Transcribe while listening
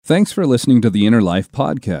Thanks for listening to the Inner Life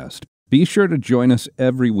Podcast. Be sure to join us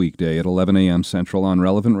every weekday at 11 a.m. Central on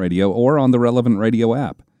Relevant Radio or on the Relevant Radio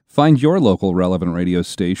app. Find your local Relevant Radio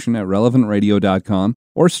station at relevantradio.com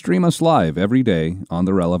or stream us live every day on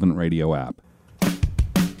the Relevant Radio app.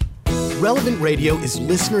 Relevant Radio is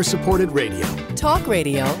listener-supported radio. Talk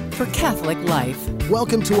radio for Catholic life.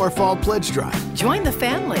 Welcome to our Fall Pledge Drive. Join the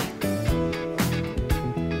family.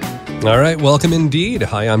 All right, welcome indeed.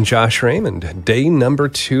 Hi, I'm Josh Raymond. Day number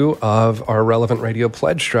 2 of our Relevant Radio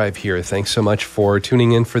Pledge Drive here. Thanks so much for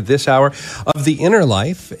tuning in for this hour of the Inner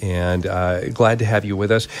Life, and glad to have you with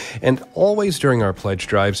us. And always during our pledge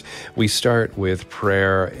drives, we start with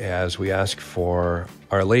prayer as we ask for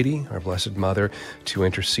Our Lady, our Blessed Mother, to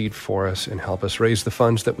intercede for us and help us raise the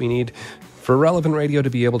funds that we need for Relevant Radio to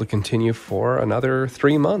be able to continue for another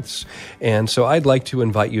 3 months. And so I'd like to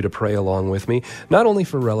invite you to pray along with me, not only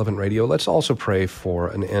for Relevant Radio, let's also pray for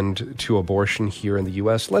an end to abortion here in the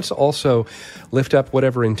U.S. Let's also lift up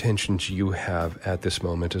whatever intentions you have at this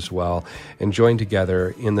moment as well, and join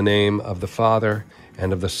together in the name of the Father,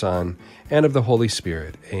 and of the Son, and of the Holy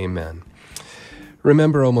Spirit. Amen.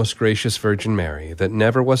 Remember, O most gracious Virgin Mary, that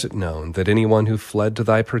never was it known that anyone who fled to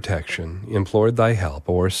thy protection, implored thy help,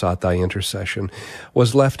 or sought thy intercession,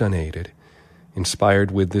 was left unaided.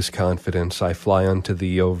 Inspired with this confidence, I fly unto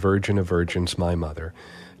thee, O Virgin of Virgins, my Mother.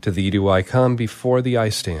 To thee do I come, before thee I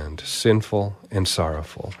stand, sinful and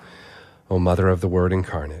sorrowful. O Mother of the Word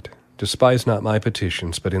incarnate, despise not my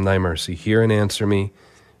petitions, but in thy mercy hear and answer me.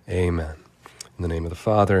 Amen. In the name of the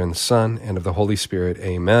Father, and the Son, and of the Holy Spirit.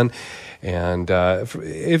 Amen. And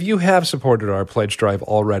if you have supported our pledge drive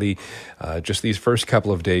already, just these first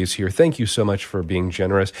couple of days here, thank you so much for being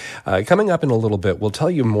generous. Coming up in a little bit, we'll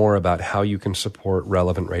tell you more about how you can support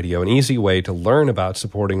Relevant Radio. An easy way to learn about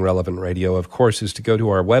supporting Relevant Radio, of course, is to go to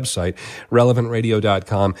our website,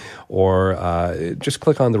 relevantradio.com, or just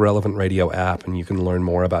click on the Relevant Radio app, and you can learn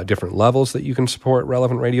more about different levels that you can support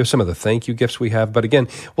Relevant Radio, some of the thank you gifts we have. But again,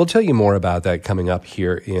 we'll tell you more about that coming up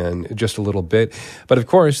here in just a little bit. But of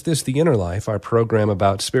course, the Inner Life, our program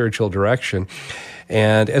about spiritual direction.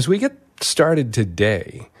 And as we get started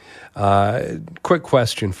today, quick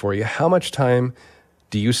question for you. How much time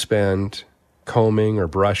do you spend combing or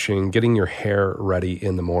brushing, getting your hair ready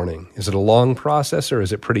in the morning? Is it a long process, or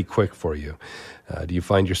is it pretty quick for you? Do you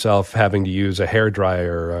find yourself having to use a hair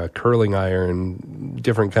dryer, a curling iron,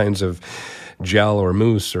 different kinds of gel or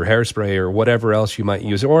mousse or hairspray or whatever else you might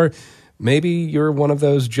use? Or maybe you're one of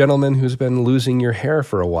those gentlemen who's been losing your hair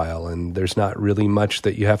for a while, and there's not really much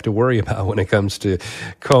that you have to worry about when it comes to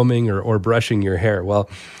combing or brushing your hair. Well,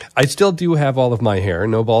 I still do have all of my hair,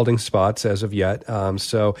 no balding spots as of yet,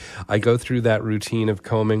 so I go through that routine of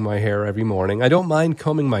combing my hair every morning. I don't mind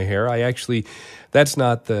combing my hair. That's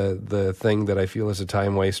not the thing that I feel is a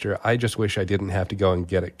time waster. I just wish I didn't have to go and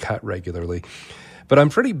get it cut regularly. But I'm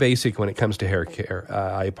pretty basic when it comes to hair care.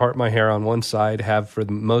 I part my hair on one side, have for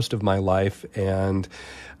most of my life, and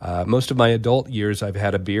most of my adult years I've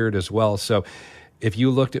had a beard as well. So if you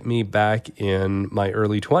looked at me back in my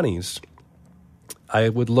early 20s, I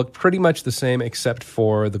would look pretty much the same except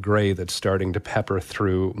for the gray that's starting to pepper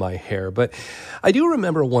through my hair. But I do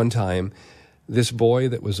remember one time this boy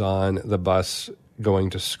that was on the bus going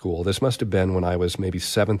to school. This must have been when I was maybe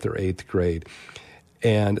 7th or 8th grade.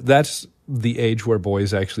 And that's the age where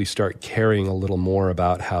boys actually start caring a little more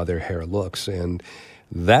about how their hair looks. And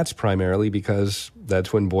that's primarily because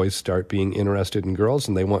that's when boys start being interested in girls,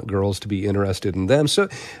 and they want girls to be interested in them. So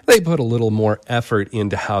they put a little more effort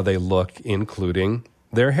into how they look, including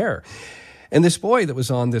their hair. And this boy that was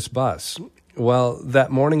on this bus, well,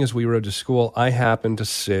 that morning as we rode to school, I happened to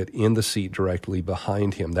sit in the seat directly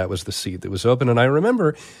behind him. That was the seat that was open. And I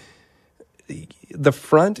remember the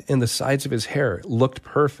front and the sides of his hair looked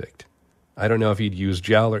perfect. I don't know if he'd used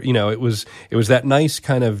gel or, it was that nice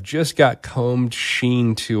kind of just got combed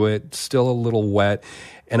sheen to it, still a little wet.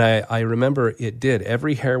 And I remember it did.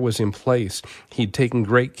 Every hair was in place. He'd taken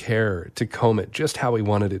great care to comb it just how he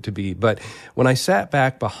wanted it to be. But when I sat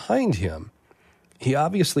back behind him, he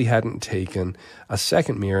obviously hadn't taken a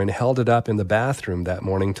second mirror and held it up in the bathroom that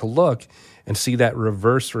morning to look and see that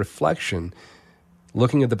reverse reflection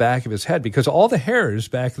looking at the back of his head, because all the hairs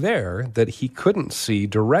back there that he couldn't see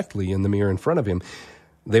directly in the mirror in front of him,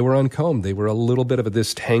 they were uncombed. They were a little bit of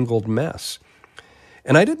this tangled mess.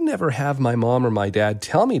 And I didn't ever have my mom or my dad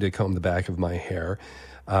tell me to comb the back of my hair,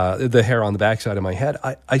 the hair on the backside of my head.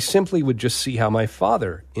 I simply would just see how my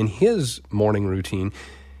father, in his morning routine,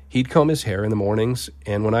 he'd comb his hair in the mornings,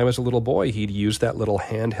 and when I was a little boy, he'd use that little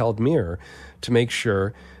handheld mirror to make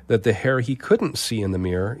sure that the hair he couldn't see in the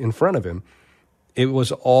mirror in front of him, it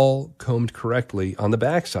was all combed correctly on the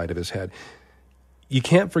backside of his head. you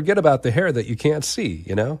can't forget about the hair that you can't see,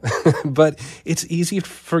 you know? But it's easy to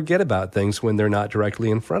forget about things when they're not directly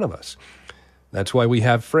in front of us. That's why we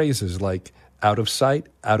have phrases like out of sight,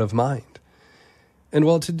 out of mind. And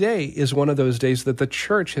well, today is one of those days that the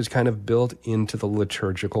church has kind of built into the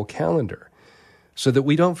liturgical calendar so that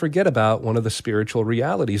we don't forget about one of the spiritual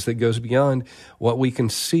realities that goes beyond what we can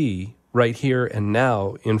see right here and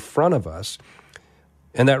now in front of us.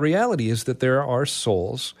 And that reality is that there are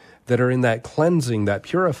souls that are in that cleansing, that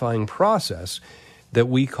purifying process that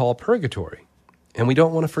we call purgatory, and we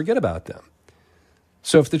don't want to forget about them.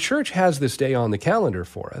 So if the church has this day on the calendar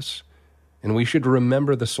for us, and we should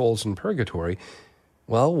remember the souls in purgatory,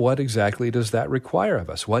 well, what exactly does that require of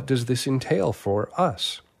us? What does this entail for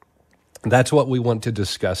us? That's what we want to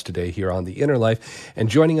discuss today here on The Inner Life. And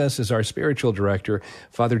joining us is our spiritual director,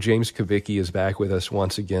 Father James Kubicki, is back with us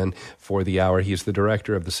once again for the hour. He's the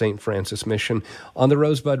director of the St. Francis Mission on the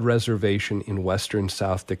Rosebud Reservation in western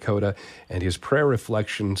South Dakota, and his prayer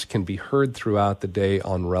reflections can be heard throughout the day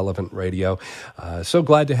on Relevant Radio. So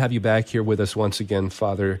glad to have you back here with us once again,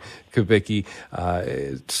 Father Kubicki.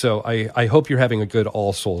 So I hope you're having a good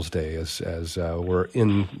All Souls Day as we're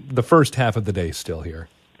in the first half of the day still here.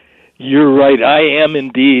 You're right. I am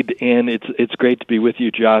indeed, and it's great to be with you,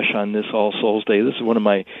 Josh, on this All Souls Day. This is one of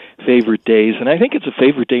my favorite days, and I think it's a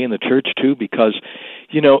favorite day in the church too, because,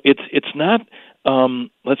 you know, it's not,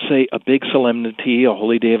 let's say, a big solemnity, a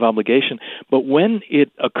holy day of obligation, but when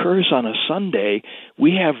it occurs on a Sunday,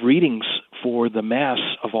 we have readings for the Mass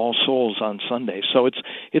of All Souls on Sunday. So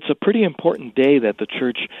it's a pretty important day that the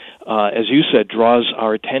church, as you said, draws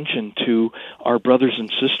our attention to our brothers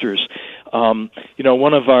and sisters. You know,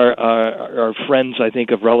 one of our friends, I think,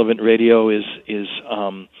 of Relevant Radio is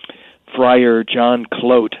Friar John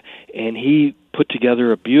Clote, and he put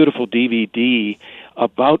together a beautiful DVD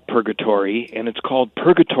about purgatory, and it's called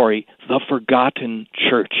Purgatory, the Forgotten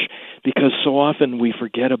Church, because so often we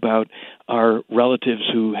forget about our relatives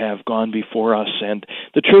who have gone before us. And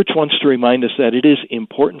the church wants to remind us that it is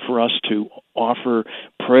important for us to offer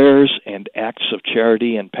prayers and acts of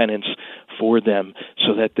charity and penance for them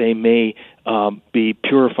so that they may be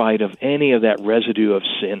purified of any of that residue of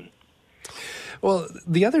sin. Well,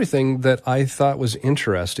 the other thing that I thought was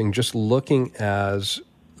interesting, just looking as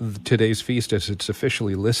today's feast as it's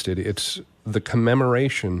officially listed, it's the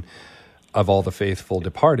commemoration of all the faithful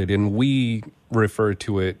departed, and we refer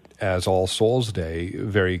to it as All Souls Day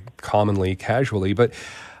very commonly, casually, but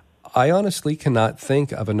I honestly cannot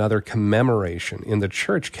think of another commemoration in the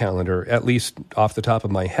church calendar, at least off the top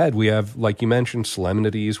of my head. We have, like you mentioned,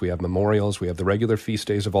 solemnities, we have memorials, we have the regular feast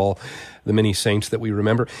days of all the many saints that we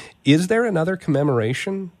remember. Is there another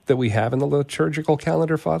commemoration that we have in the liturgical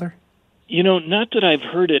calendar, Father? You know, not that I've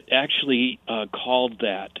heard it actually called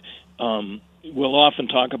that. We'll often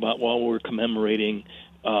talk about, well, we're commemorating,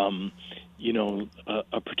 you know,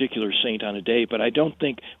 a particular saint on a day, but I don't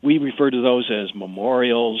think we refer to those as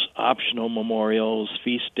memorials, optional memorials,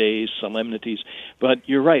 feast days, solemnities. But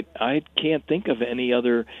you're right, I can't think of any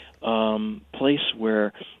other place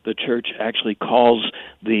where the church actually calls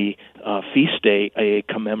the feast day a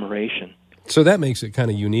commemoration. So that makes it kind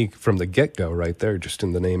of unique from the get-go right there, just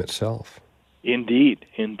in the name itself. Indeed.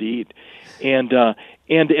 And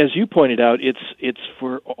as you pointed out, it's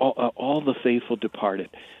for all the faithful departed.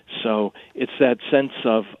 So it's that sense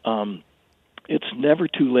of it's never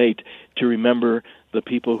too late to remember the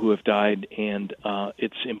people who have died, and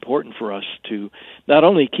it's important for us to not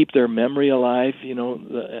only keep their memory alive, you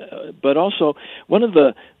know, but also one of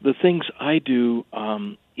the things I do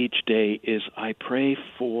each day is I pray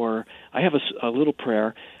for. I have a little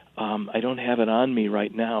prayer. I don't have it on me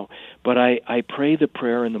right now, but I pray the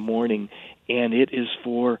prayer in the morning, and it is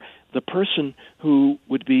for the person who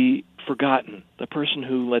would be forgotten, the person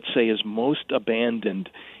who, let's say, is most abandoned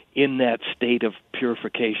in that state of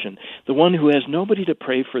purification, the one who has nobody to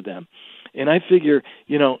pray for them. And I figure,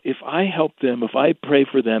 you know, if I help them, if I pray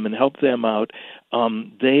for them and help them out,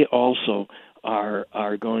 they also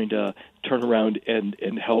are going to turn around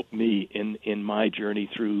and help me in my journey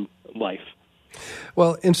through life.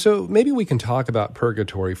 Well, and so maybe we can talk about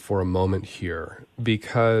purgatory for a moment here,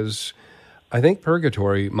 because I think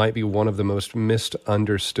purgatory might be one of the most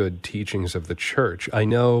misunderstood teachings of the church. I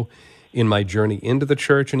know in my journey into the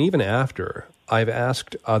church and even after, I've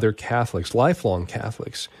asked other Catholics, lifelong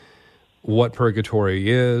Catholics, what purgatory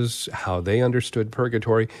is, how they understood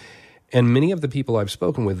purgatory. And many of the people I've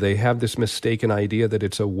spoken with, they have this mistaken idea that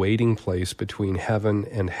it's a waiting place between heaven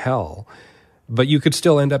and hell. But you could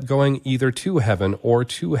still end up going either to heaven or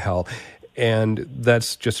to hell. And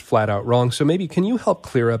that's just flat out wrong. So maybe can you help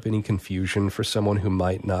clear up any confusion for someone who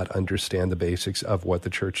might not understand the basics of what the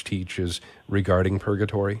church teaches regarding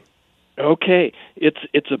purgatory? Okay,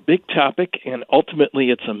 it's a big topic, and ultimately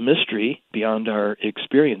it's a mystery beyond our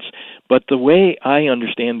experience. But the way I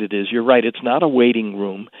understand it is, you're right, it's not a waiting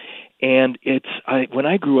room. And when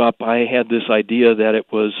I grew up, I had this idea that it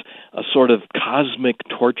was a sort of cosmic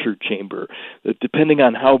torture chamber, that depending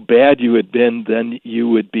on how bad you had been, then you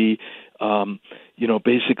would be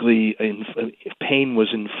basically pain was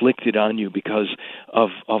inflicted on you because of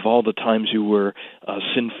all the times you were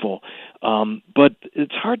sinful. But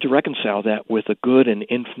it's hard to reconcile that with a good and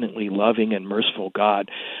infinitely loving and merciful God.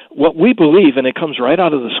 What we believe, and it comes right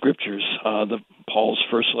out of the Scriptures, Paul's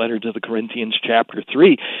first letter to the Corinthians, chapter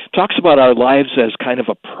 3, talks about our lives as kind of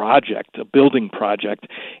a project, a building project,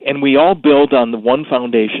 and we all build on the one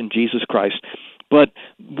foundation, Jesus Christ. But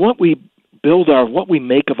what we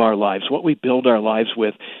make of our lives, what we build our lives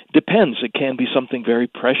with, depends. It can be something very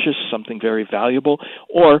precious, something very valuable,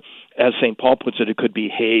 or, as St. Paul puts it, it could be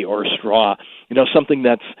hay or straw, something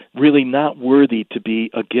that's really not worthy to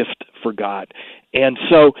be a gift for God. And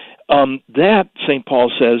so that, St.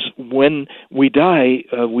 Paul says, when we die,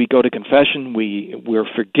 we go to confession, we're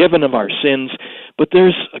forgiven of our sins, but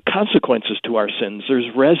there's consequences to our sins. There's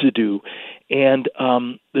residue, and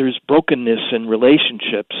there's brokenness in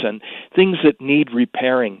relationships and things that need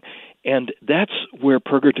repairing. And that's where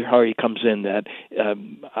purgatory comes in, that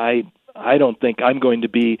I don't think I'm going to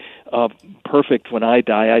be perfect when I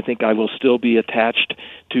die. I think I will still be attached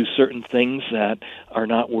to certain things that are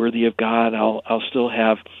not worthy of God. I'll still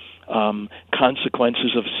have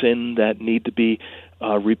consequences of sin that need to be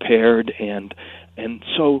repaired, and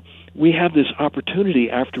so we have this opportunity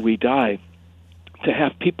after we die to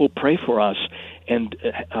have people pray for us and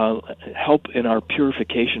help in our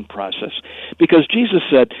purification process. Because Jesus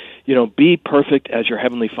said, be perfect as your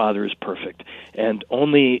heavenly Father is perfect. And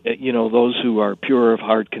only, those who are pure of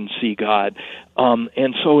heart can see God.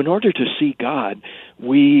 And so in order to see God,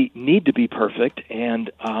 we need to be perfect.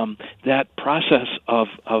 And that process of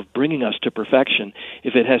bringing us to perfection,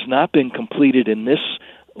 if it has not been completed in this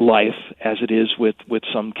life, as it is with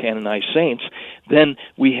some canonized saints, then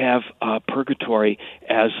we have purgatory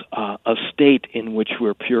as a state in which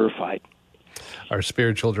we're purified. Our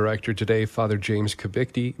spiritual director today, Father James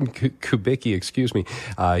Kubicki,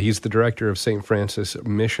 he's the director of St. Francis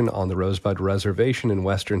Mission on the Rosebud Reservation in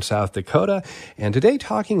western South Dakota, and today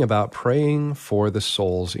talking about praying for the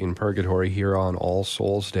souls in purgatory here on All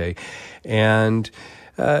Souls Day. And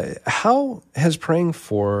how has praying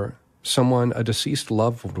for someone, a deceased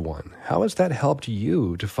loved one, how has that helped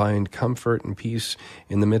you to find comfort and peace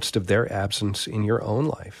in the midst of their absence in your own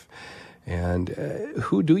life? And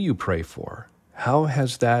who do you pray for? How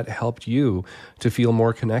has that helped you to feel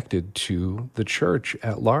more connected to the church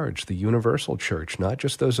at large, the universal church, not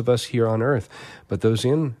just those of us here on earth, but those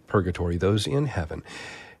in purgatory, those in heaven?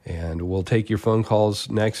 And we'll take your phone calls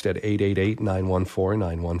next at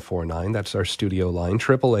 888-914-9149. That's our studio line,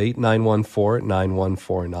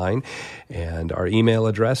 888-914-9149. And our email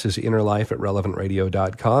address is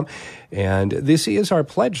innerlife@relevantradio.com. And this is our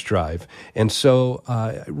pledge drive. And so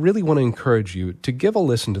I really want to encourage you to give a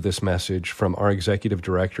listen to this message from our executive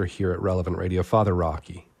director here at Relevant Radio, Father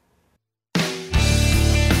Rocky.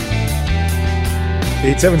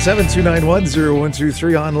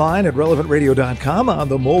 877-291-0123 online at relevantradio.com, on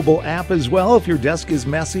the mobile app as well. If your desk is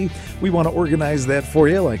messy, we want to organize that for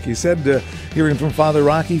you. Like you said, hearing from Father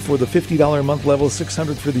Rocky for the $50 a month level,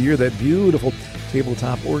 $600 for the year, that beautiful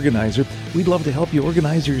tabletop organizer. We'd love to help you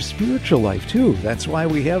organize your spiritual life too. That's why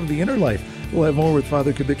we have the Inner Life. We'll have more with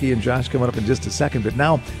Father Kubicki and Josh coming up in just a second. But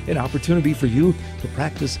now, an opportunity for you to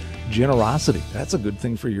practice generosity. That's a good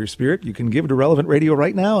thing for your spirit. You can give to Relevant Radio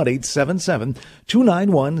right now at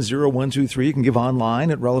 877-291-0123. You can give online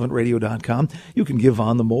at relevantradio.com. You can give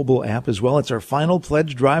on the mobile app as well. It's our final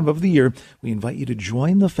pledge drive of the year. We invite you to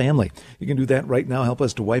join the family. You can do that right now. Help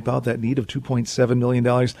us to wipe out that need of $2.7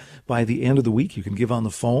 million by the end of the week. You can give on the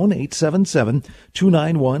phone,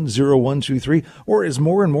 877-291-0123. Or as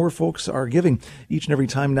more and more folks are giving each and every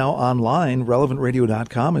time now online,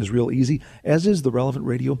 relevantradio.com is real easy, as is the Relevant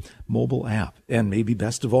Radio mobile app. And maybe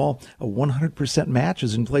best of all, a 100% match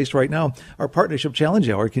is in place right now. Our Partnership Challenge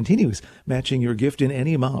Hour continues, matching your gift in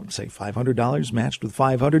any amount. Say $500 matched with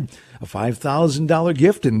 $500, a $5,000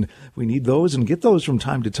 gift, and we need those and get those from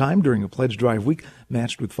time to time during a pledge drive week,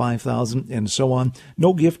 matched with $5,000 and so on.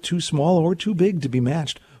 No gift too small or too big to be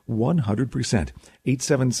matched. 100%.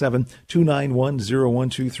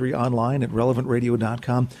 877-291-0123 online at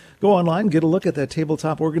relevantradio.com. Go online, get a look at that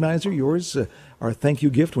tabletop organizer, yours, our thank you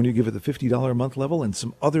gift when you give it the $50 a month level, and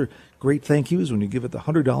some other great thank yous when you give it the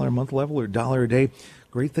 $100 a month level or $1 a day.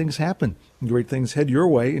 Great things happen. Great things head your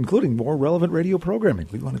way, including more relevant radio programming.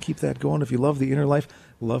 We want to keep that going. If you love the inner life,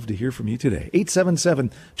 love to hear from you today.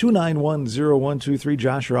 877-291-0123.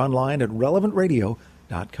 Josh, you're online at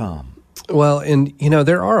relevantradio.com. Well, and,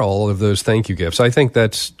 there are all of those thank you gifts. I think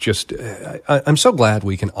that's just, I'm so glad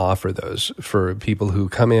we can offer those for people who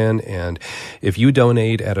come in, and if you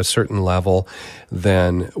donate at a certain level,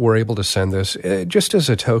 then we're able to send this just as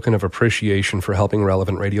a token of appreciation for helping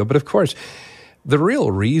Relevant Radio. But of course, the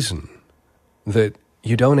real reason that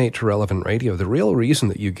you donate to Relevant Radio, the real reason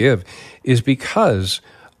that you give is because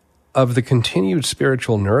of the continued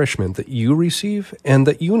spiritual nourishment that you receive, and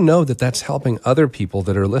that you know that that's helping other people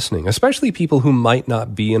that are listening, especially people who might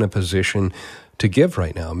not be in a position to give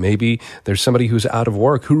right now. Maybe there's somebody who's out of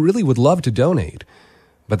work who really would love to donate,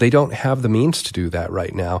 but they don't have the means to do that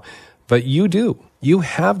right now. But you do. You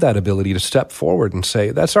have that ability to step forward and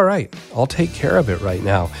say, that's all right, I'll take care of it right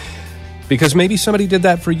now. Because maybe somebody did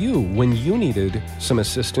that for you when you needed some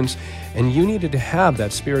assistance and you needed to have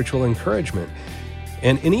that spiritual encouragement.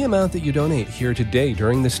 And any amount that you donate here today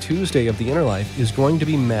during this Tuesday of the Inner Life is going to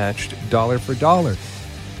be matched dollar for dollar.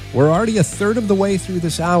 We're already a third of the way through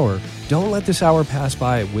this hour. Don't let this hour pass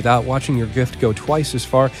by without watching your gift go twice as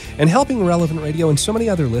far and helping Relevant Radio and so many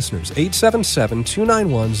other listeners.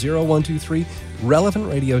 877-291-0123,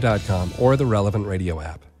 relevantradio.com, or the Relevant Radio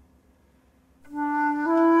app.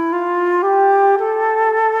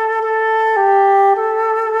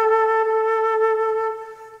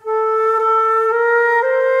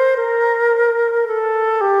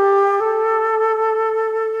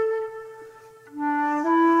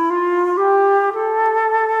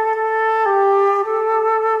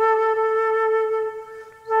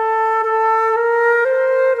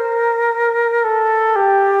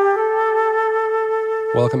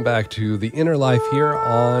 Welcome back to The Inner Life here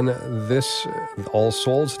on this All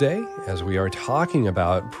Souls Day, as we are talking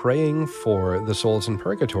about praying for the souls in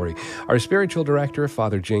purgatory. Our spiritual director,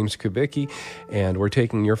 Father James Kubicki, and we're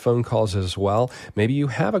taking your phone calls as well. Maybe you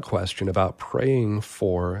have a question about praying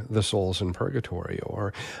for the souls in purgatory,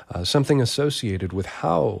 or something associated with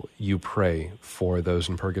how you pray for those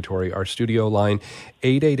in purgatory. Our studio line,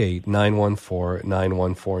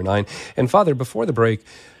 888-914-9149. And Father, before the break,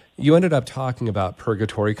 you ended up talking about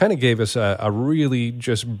purgatory, kind of gave us a really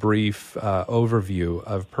just brief overview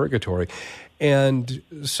of purgatory. And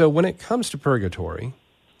so when it comes to purgatory,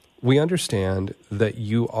 we understand that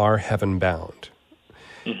you are heaven-bound.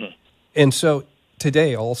 Mm-hmm. And so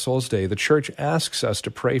today, All Souls Day, the Church asks us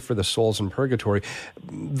to pray for the souls in purgatory.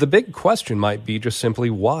 The big question might be just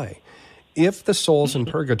simply why. If the souls in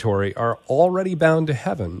purgatory are already bound to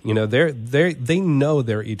heaven, they know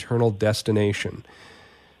their eternal destination,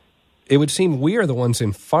 it would seem we are the ones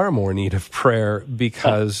in far more need of prayer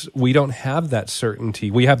because we don't have that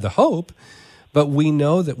certainty. We have the hope, but we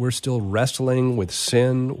know that we're still wrestling with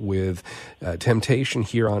sin, with temptation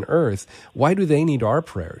here on earth. Why do they need our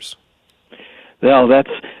prayers? Well,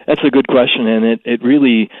 that's a good question, and it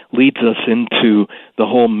really leads us into the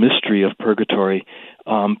whole mystery of purgatory,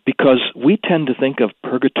 because we tend to think of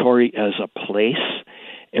purgatory as a place,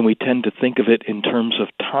 and we tend to think of it in terms of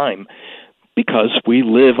time. Because we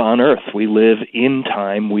live on earth, we live in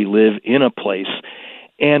time, we live in a place.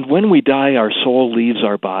 And when we die, our soul leaves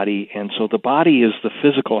our body, and so the body is the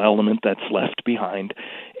physical element that's left behind,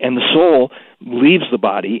 and the soul leaves the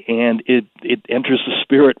body, and it enters the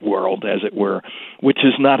spirit world, as it were, which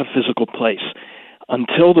is not a physical place.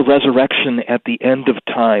 Until the resurrection at the end of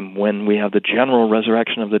time, when we have the general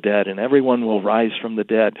resurrection of the dead, and everyone will rise from the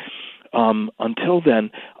dead, until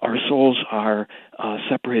then, our souls are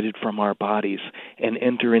separated from our bodies and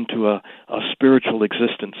enter into a spiritual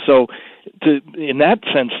existence. So, in that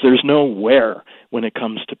sense, there's no where when it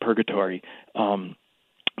comes to purgatory,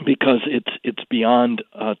 because it's beyond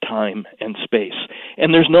time and space.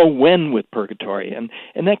 And there's no when with purgatory, and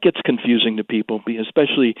that gets confusing to people,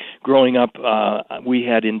 especially growing up. We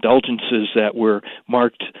had indulgences that were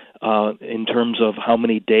marked in terms of how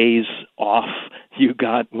many days off you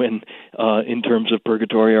got when, in terms of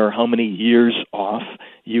purgatory, or how many years off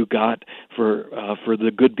you got for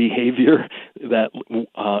the good behavior that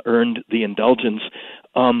earned the indulgence.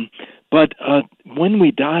 But when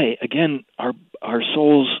we die, again, our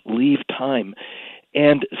souls leave time.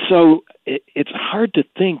 And so it's hard to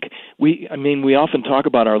think. We often talk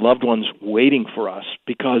about our loved ones waiting for us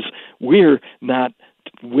because we're not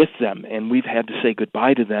with them, and we've had to say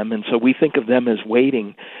goodbye to them, and so we think of them as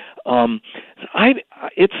waiting. And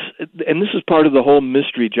this is part of the whole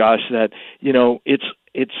mystery, Josh, that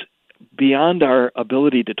it's beyond our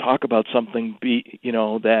ability to talk about something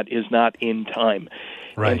that is not in time.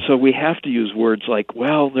 Right. And so we have to use words like,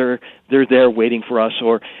 well, they're there waiting for us,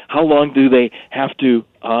 or how long do they have to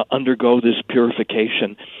undergo this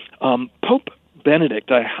purification? Pope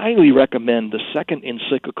Benedict, I highly recommend the second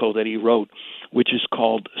encyclical that he wrote, which is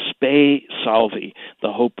called Spe Salvi,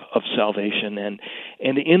 the Hope of Salvation. And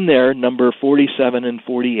in there, number 47 and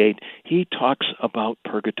 48, he talks about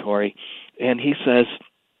purgatory, and he says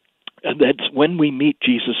that's when we meet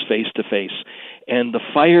Jesus face to face. And the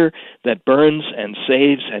fire that burns and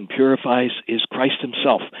saves and purifies is Christ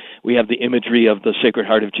himself. We have the imagery of the Sacred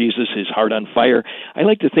Heart of Jesus, his heart on fire. I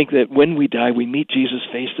like to think that when we die, we meet Jesus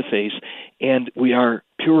face to face, and we are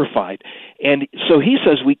purified. And so he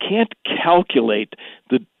says we can't calculate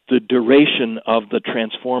the duration of the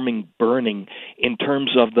transforming burning in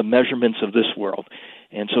terms of the measurements of this world.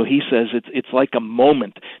 And so he says it's like a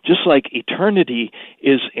moment, just like eternity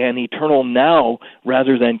is an eternal now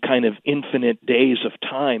rather than kind of infinite days of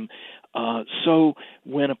time. So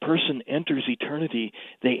when a person enters eternity,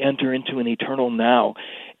 they enter into an eternal now.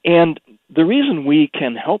 And the reason we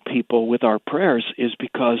can help people with our prayers is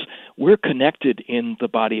because we're connected in the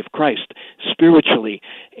body of Christ spiritually.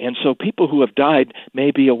 And so people who have died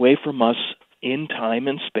may be away from us in time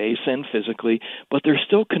and space and physically, but they're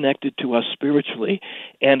still connected to us spiritually.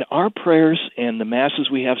 And our prayers and the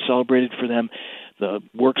masses we have celebrated for them, the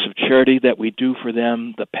works of charity that we do for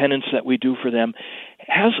them, the penance that we do for them,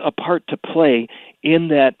 has a part to play in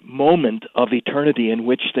that moment of eternity in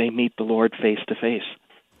which they meet the Lord face to face.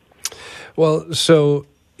 Well, so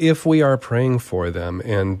if we are praying for them,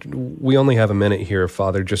 and we only have a minute here,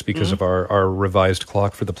 Father, just because of our revised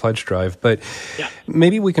clock for the pledge drive, but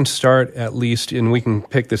maybe we can start at least, and we can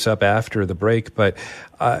pick this up after the break, but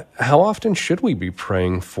how often should we be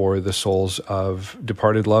praying for the souls of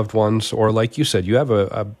departed loved ones? Or like you said, you have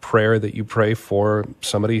a prayer that you pray for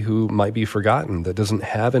somebody who might be forgotten, that doesn't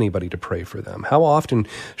have anybody to pray for them. How often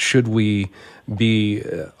should we be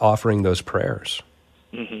offering those prayers?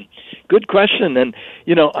 Mm-hmm. Good question. And,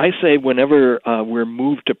 I say whenever we're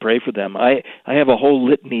moved to pray for them, I have a whole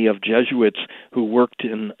litany of Jesuits who worked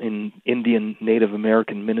in Indian Native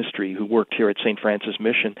American ministry, who worked here at St. Francis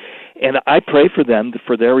Mission. And I pray for them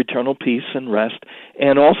for their eternal peace and rest,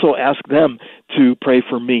 and also ask them to pray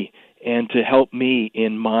for me and to help me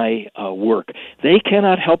in my work. They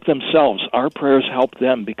cannot help themselves. Our prayers help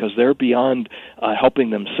them because they're beyond helping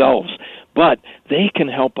themselves. But they can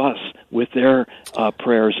help us with their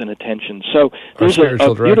prayers and attention. So there's a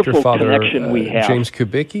beautiful connection we have. James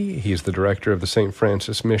Kubicki, he's the director of the St.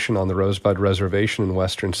 Francis Mission on the Rosebud Reservation in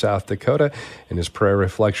western South Dakota, and his prayer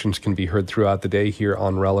reflections can be heard throughout the day here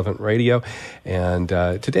on Relevant Radio. And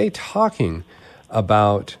today talking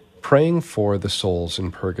about praying for the souls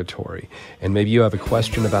in purgatory. And maybe you have a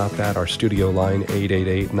question about that. Our studio line,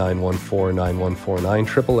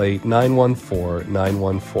 888-914-9149,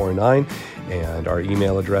 888-914-9149, and our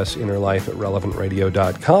email address,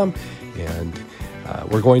 innerlife@relevantradio.com. And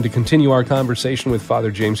we're going to continue our conversation with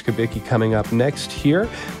Father James Kubicki coming up next here.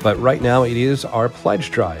 But right now it is our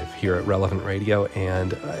pledge drive here at Relevant Radio,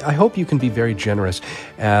 and I hope you can be very generous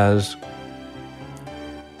as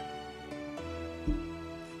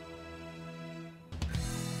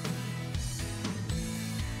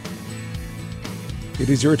It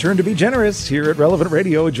is your turn to be generous here at Relevant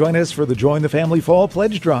Radio. Join us for the Join the Family Fall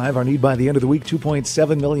Pledge Drive. Our need by the end of the week,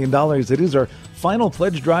 $2.7 million. It is our final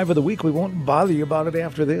pledge drive of the week. We won't bother you about it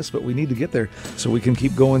after this, but we need to get there so we can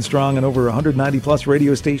keep going strong in over 190-plus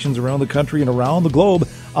radio stations around the country and around the globe,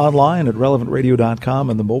 online at relevantradio.com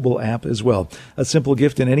and the mobile app as well. A simple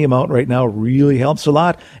gift in any amount right now really helps a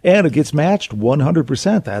lot, and it gets matched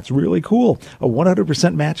 100%. That's really cool. A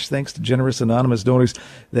 100% match thanks to generous anonymous donors.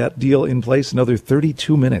 That deal in place another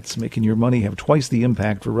 32 minutes, making your money have twice the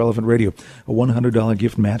impact for Relevant Radio. A $100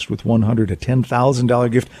 gift matched with $100, a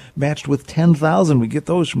 $10,000 gift matched with $10,000. We get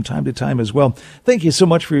those from time to time as well. Thank you so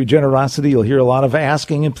much for your generosity. You'll hear a lot of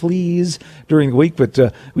asking and please during the week, but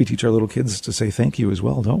we teach our little kids to say thank you as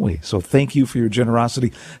well, don't we? So thank you for your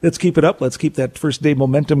generosity. Let's keep it up. Let's keep that first day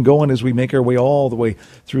momentum going as we make our way all the way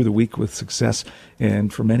through the week with success.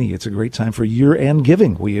 And for many, it's a great time for year-end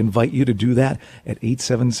giving. We invite you to do that at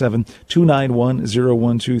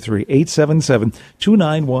 877-291-0123,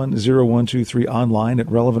 877-291-0123, online at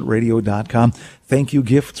relevantradio.com. thank you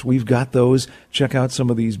gifts. We've got those. Check out some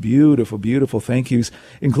of these beautiful, beautiful thank yous,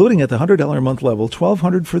 including at the $100 a month level,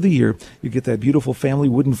 $1,200 for the year. You get that beautiful family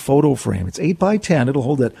wooden photo frame. It's 8 by 10. It'll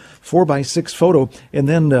hold that 4 by 6 photo. And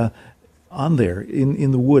then on there,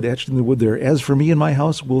 in the wood, etched in the wood there, as for me and my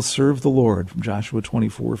house, we'll serve the Lord, from Joshua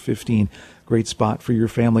 24:15. Great spot for your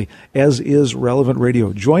family, as is Relevant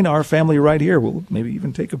Radio. Join our family right here. We'll maybe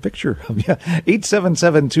even take a picture of you.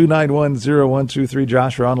 877-291-0123.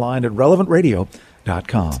 Josh, or online at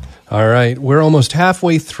relevantradio.com. All right, we're almost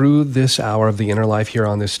halfway through this hour of the Inner Life here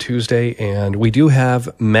on this Tuesday, and we do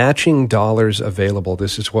have matching dollars available.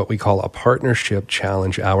 This is what we call a partnership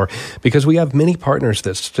challenge hour, because we have many partners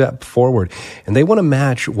that step forward, and they want to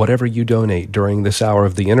match whatever you donate during this hour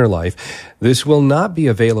of the Inner Life. This will not be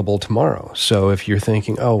available tomorrow, so if you're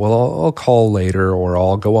thinking, oh, well, I'll call later, or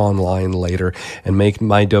I'll go online later and make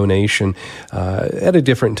my donation at a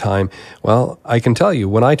different time, well, I can tell you,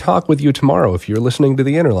 when I talk with you tomorrow, if you're listening to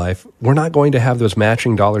the Inner Life, we're not going to have those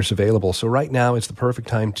matching dollars available. So right now is the perfect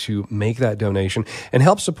time to make that donation and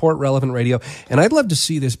help support Relevant Radio. And I'd love to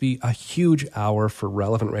see this be a huge hour for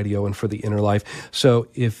Relevant Radio and for the Inner Life. So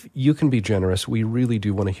if you can be generous, we really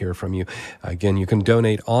do want to hear from you. Again, you can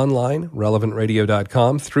donate online,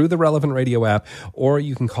 relevantradio.com, through the Relevant Radio app, or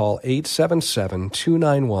you can call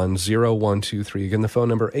 877-291-0123. Again, the phone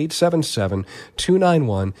number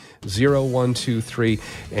 877-291-0123.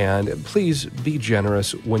 And please be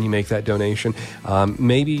generous when you make that donation.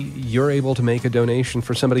 Maybe you're able to make a donation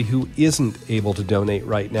for somebody who isn't able to donate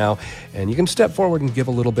right now, and you can step forward and give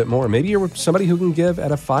a little bit more. Maybe you're somebody who can give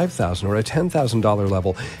at a $5,000 or a $10,000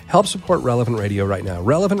 level. Help support Relevant Radio right now.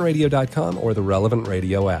 relevantradio.com or the Relevant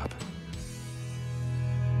Radio app.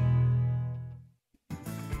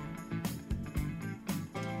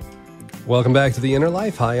 Welcome back to The Inner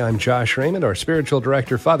Life. Hi, I'm Josh Raymond, our spiritual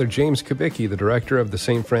director, Father James Kubicki, the director of the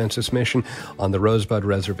St. Francis Mission on the Rosebud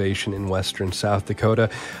Reservation in western South Dakota,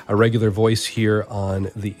 a regular voice here on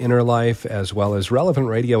The Inner Life, as well as Relevant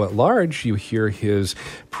Radio at large. You hear his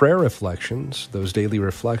prayer reflections, those daily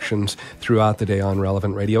reflections throughout the day on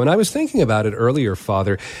Relevant Radio. And I was thinking about it earlier,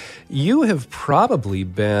 Father. You have probably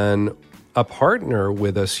been a partner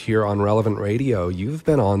with us here on Relevant Radio. You've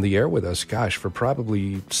been on the air with us, gosh, for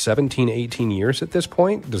probably 17, 18 years at this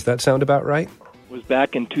point. Does that sound about right? It was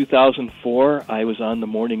back in 2004. I was on the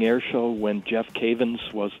morning air show when Jeff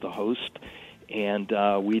Cavins was the host, and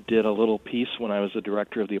we did a little piece when I was the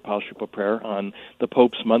director of the Apostleship of Prayer on the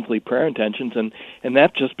Pope's monthly prayer intentions, and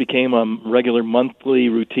that just became a regular monthly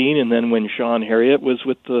routine. And then when Sean Harriott was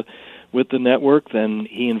with the network, then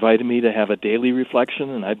he invited me to have a daily reflection,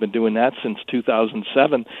 and I've been doing that since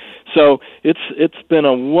 2007. So it's been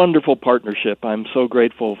a wonderful partnership. I'm so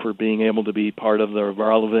grateful for being able to be part of the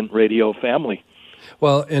Relevant Radio family.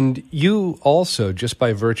 Well, and you also, just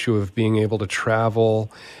by virtue of being able to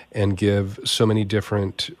travel and give so many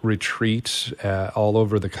different retreats all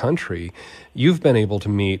over the country, you've been able to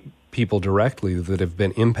meet people directly that have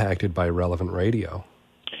been impacted by Relevant Radio.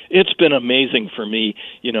 It's been amazing for me,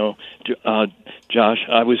 Josh.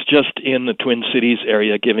 I was just in the Twin Cities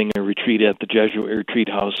area giving a retreat at the Jesuit retreat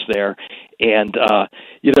house there, and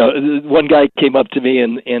one guy came up to me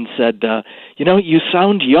and said, you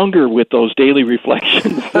sound younger with those daily reflections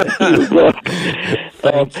in your book.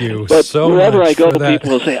 Thank you but so wherever much I go, for that.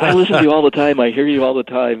 people will say, I listen to you all the time, I hear you all the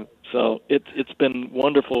time. So it's been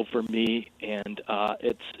wonderful for me, and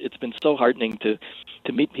it's been so heartening to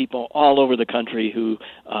meet people all over the country who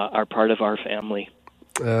are part of our family.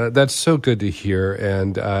 That's so good to hear,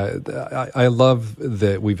 and I love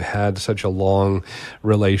that we've had such a long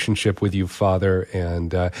relationship with you, Father,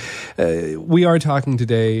 and we are talking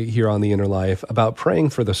today here on The Inner Life about praying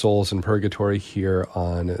for the souls in purgatory here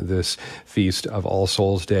on this feast of All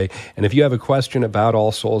Souls Day. And if you have a question about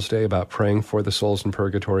All Souls Day, about praying for the souls in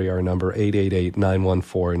purgatory, our number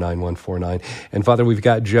 888-914-9149. And Father, we've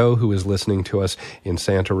got Joe who is listening to us in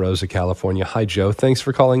Santa Rosa, California. Hi, Joe. Thanks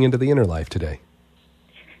for calling into The Inner Life today.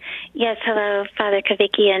 Yes, hello, Father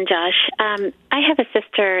Kubicki and Josh. I have a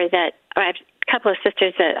sister I have a couple of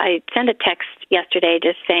sisters that I sent a text yesterday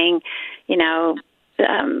just saying,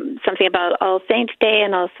 something about All Saints Day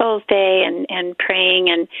and All Souls Day and praying.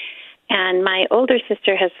 And my older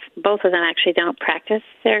sister both of them actually don't practice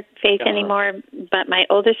their faith anymore, but my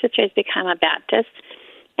older sister has become a Baptist.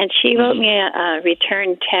 And she wrote me a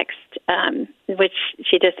return text, which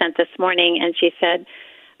she just sent this morning, and she said,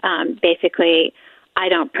 basically, I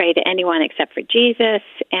don't pray to anyone except for Jesus.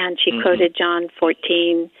 And she quoted John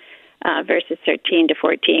 14, verses 13 to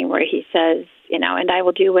 14, where he says, and I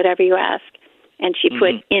will do whatever you ask. And she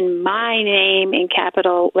put in my name in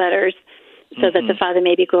capital letters so that the Father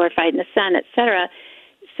may be glorified in the Son, etc.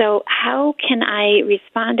 So how can I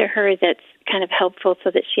respond to her that's kind of helpful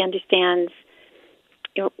so that she understands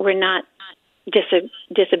we're not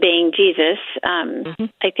disobeying Jesus?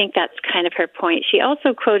 I think that's kind of her point. She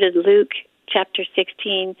also quoted Luke chapter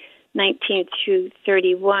 16, 19 through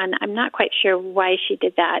 31. I'm not quite sure why she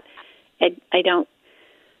did that. I don't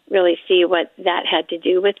really see what that had to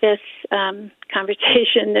do with this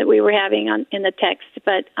conversation that we were having in the text,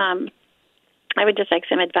 but I would just like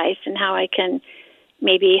some advice on how I can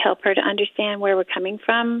maybe help her to understand where we're coming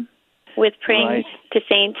from with praying to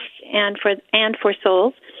saints and for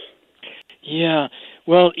souls. Yeah,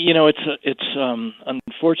 well, it's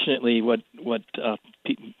unfortunately what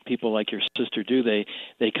people like your sister do.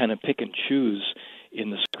 They kind of pick and choose in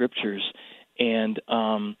the scriptures, and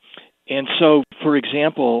so, for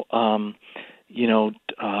example,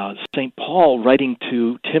 St. Paul writing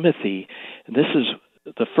to Timothy. This is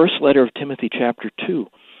the first letter of Timothy, chapter 2.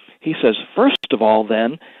 He says, "First of all,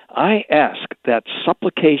 then, I ask that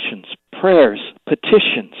supplications, prayers,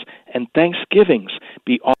 petitions, and thanksgivings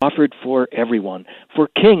be offered for everyone, for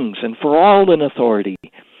kings and for all in authority."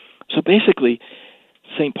 So basically,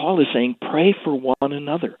 St. Paul is saying, pray for one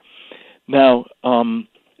another. Now, I'm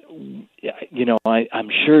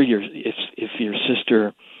sure if your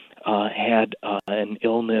sister had an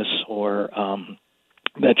illness or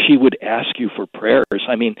that she would ask you for prayers.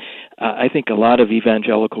 I mean, I think a lot of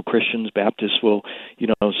evangelical Christians, Baptists will,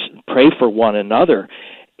 pray for one another.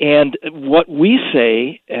 And what we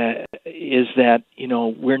say is that,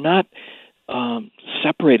 we're not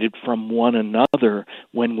separated from one another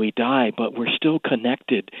when we die, but we're still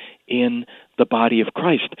connected in the body of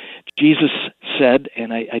Christ. Jesus said,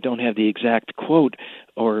 and I don't have the exact quote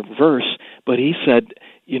or verse, but he said,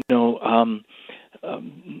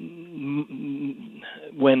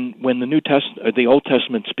 when the New Testament or the Old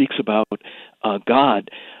Testament speaks about God,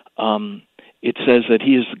 it says that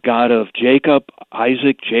He is the God of Jacob,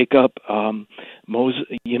 Isaac,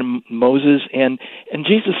 Moses, and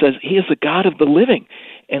Jesus says He is the God of the living.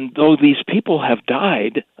 And though these people have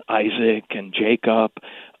died, Isaac and Jacob,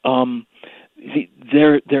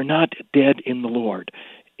 they're not dead in the Lord.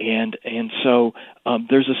 And so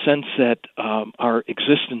there's a sense that our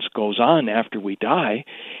existence goes on after we die,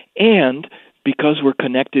 and because we're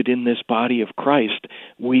connected in this body of Christ,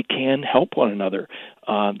 we can help one another.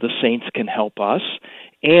 The saints can help us.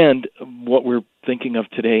 And what we're thinking of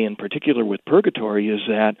today in particular with purgatory is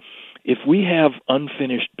that if we have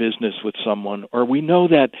unfinished business with someone, or we know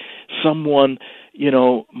that someone,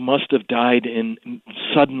 must have died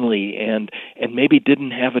suddenly and maybe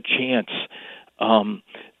didn't have a chance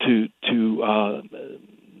to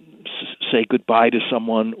say goodbye to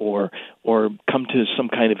someone or come to some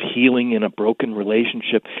kind of healing in a broken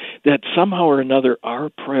relationship, that somehow or another our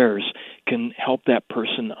prayers can help that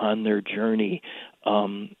person on their journey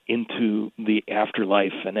into the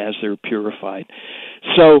afterlife and as they're purified.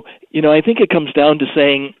 So, I think it comes down to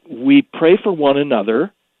saying we pray for one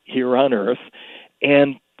another here on earth,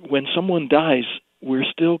 and when someone dies, we're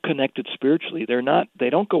still connected spiritually. They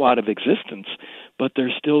don't go out of existence, but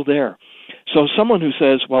they're still there. So someone who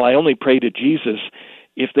says, well, I only pray to Jesus,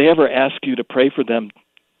 if they ever ask you to pray for them,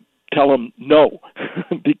 tell them no,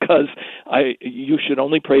 because you should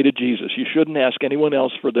only pray to Jesus. You shouldn't ask anyone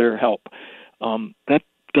else for their help. That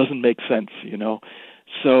doesn't make sense,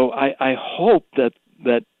 So I hope that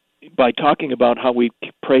by talking about how we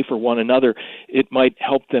pray for one another, it might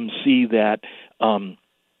help them see that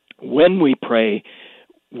when we pray,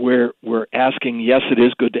 we're asking, yes, it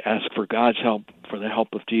is good to ask for God's help, for the help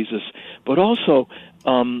of Jesus, but also,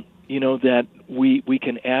 that we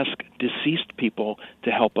can ask deceased people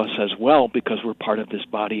to help us as well because we're part of this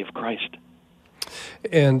body of Christ.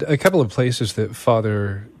 And a couple of places that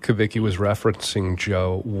Father Kubicki was referencing,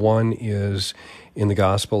 Joe, one is in the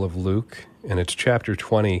Gospel of Luke, and it's chapter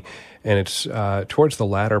 20, and it's towards the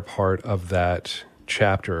latter part of that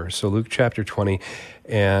chapter. So Luke chapter 20,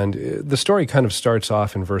 and the story kind of starts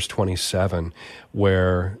off in verse 27,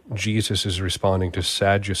 where Jesus is responding to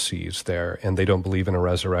Sadducees there, and they don't believe in a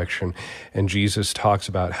resurrection. And Jesus talks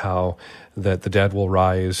about how that the dead will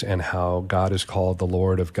rise, and how God is called the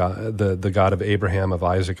Lord of God, the God of Abraham, of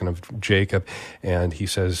Isaac, and of Jacob. And he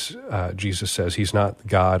says, Jesus says, He's not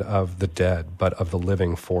God of the dead, but of the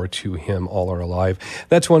living, for to Him all are alive.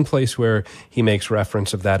 That's one place where he makes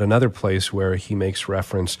reference of that. Another place where he makes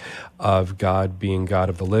reference of God being God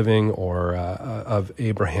of the living, or of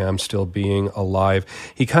Abraham still being alive.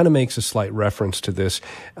 He kind of makes a slight reference to this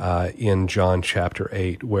in John chapter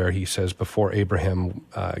 8, where he says, before Abraham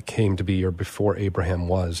came to be, be, or before Abraham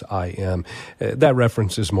was, I am. That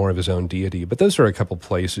reference is more of his own deity. But those are a couple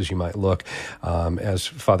places you might look, as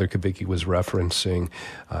Father Kubicki was referencing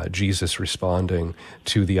Jesus responding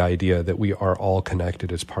to the idea that we are all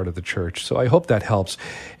connected as part of the church. So I hope that helps.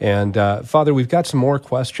 And Father, we've got some more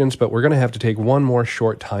questions, but we're going to have to take one more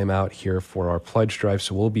short time out here for our pledge drive.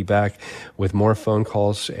 So we'll be back with more phone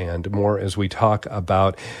calls and more as we talk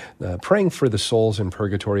about praying for the souls in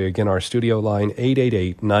purgatory. Again, our studio line,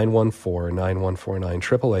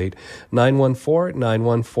 888-914-9149,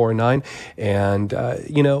 888-914-9149. And,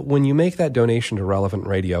 when you make that donation to Relevant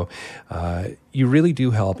Radio, you really do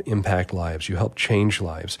help impact lives. You help change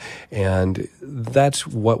lives. And that's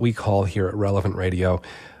what we call here at Relevant Radio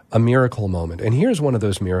a miracle moment. And here's one of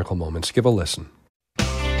those miracle moments. Give a listen.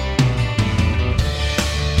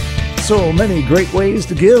 So many great ways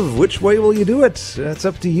to give. Which way will you do it? That's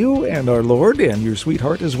up to you and our Lord and your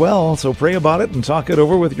sweetheart as well. So pray about it and talk it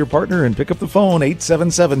over with your partner and pick up the phone,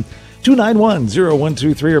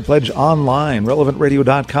 877-291-0123, or pledge online,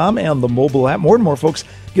 relevantradio.com, and the mobile app. More and more folks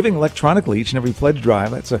giving electronically each and every pledge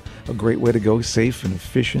drive. That's a great way to go, safe and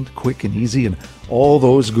efficient, quick and easy, and all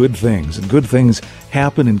those good things. And good things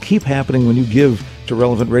happen and keep happening when you give to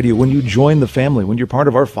Relevant Radio, when you join the family, when you're part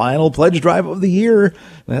of our final pledge drive of the year.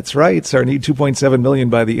 That's right. It's our need $2.7 million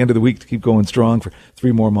by the end of the week to keep going strong for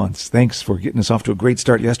 3 more months. Thanks for getting us off to a great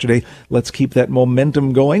start yesterday. Let's keep that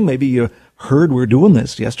momentum going. Maybe you heard we're doing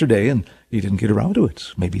this yesterday and you didn't get around to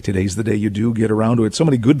it. Maybe today's the day you do get around to it. So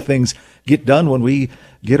many good things get done when we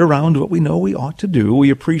get around to what we know we ought to do. We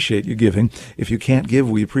appreciate you giving. If you can't give,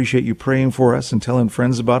 we appreciate you praying for us and telling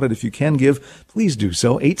friends about it. If you can give, please do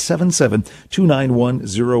so.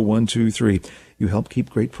 877-291-0123. You help keep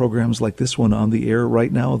great programs like this one on the air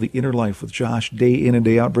right now, The Inner Life with Josh, day in and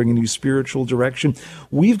day out, bringing you spiritual direction.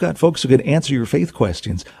 We've got folks who can answer your faith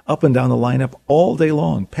questions up and down the lineup all day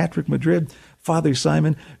long. Patrick Madrid, Father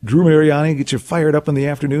Simon, Drew Mariani, get you fired up in the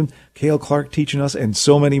afternoon, Cale Clark teaching us, and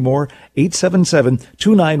so many more.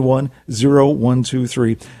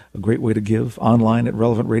 877-291-0123. A great way to give online at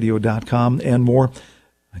relevantradio.com and more.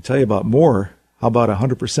 I tell you about more. How about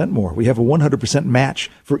 100% more? We have a 100% match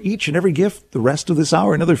for each and every gift the rest of this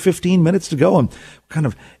hour. Another 15 minutes to go. And we're kind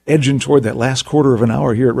of edging toward that last quarter of an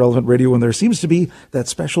hour here at Relevant Radio. And there seems to be that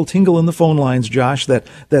special tingle in the phone lines, Josh, that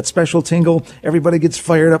special tingle. Everybody gets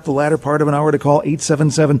fired up the latter part of an hour to call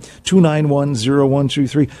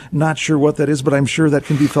 877-291-0123. Not sure what that is, but I'm sure that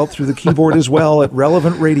can be felt through the keyboard as well at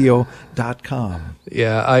relevantradio.com.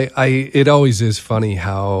 Yeah, it always is funny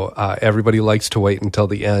how everybody likes to wait until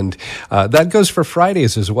the end. That goes for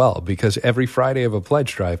Fridays as well, because every Friday of a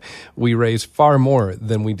pledge drive, we raise far more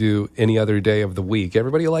than we do any other day of the week.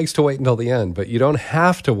 Everybody likes to wait until the end, but you don't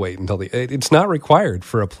have to wait until it's not required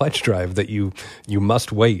for a pledge drive that you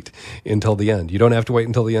must wait until the end. You don't have to wait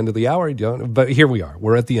until the end of the hour. But here we are.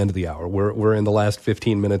 We're at the end of the hour. We're in the last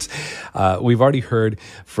 15 minutes. We've already heard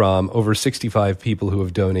from over 65 people who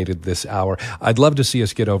have donated this hour. I'd love to see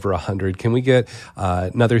us get over 100. Can we get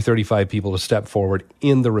another 35 people to step forward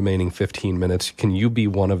in the remaining 15 minutes? Can you be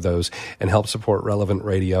one of those and help support Relevant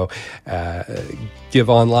Radio? Give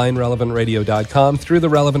online, relevantradio.com, through the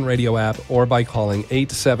Relevant Radio app, or by calling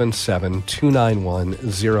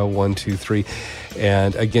 877-291-0123.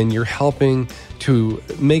 And again, you're helping to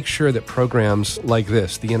make sure that programs like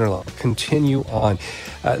this, The Inner Life, continue on.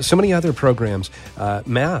 So many other programs,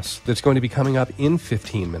 Mass, that's going to be coming up in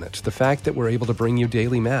 15 minutes. The fact that we're able to bring you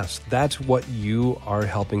daily Mass, that's what you are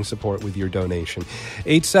helping support with your donation.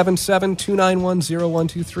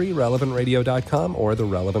 877-291-0123, relevantradio.com, or the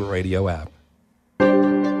Relevant Radio app.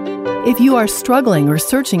 If you are struggling or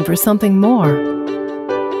searching for something more,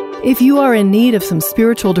 if you are in need of some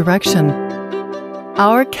spiritual direction,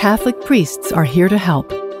 our Catholic priests are here to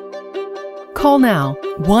help. Call now,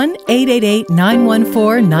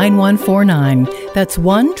 1-888-914-9149. That's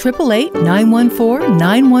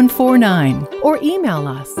 1-888-914-9149. Or email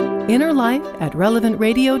us,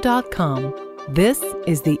 innerlife@relevantradio.com. This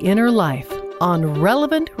is The Inner Life on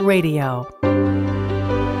Relevant Radio.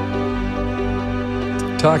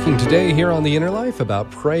 Talking today here on The Inner Life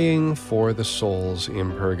about praying for the souls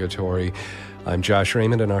in purgatory. I'm Josh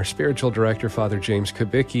Raymond, and our spiritual director, Father James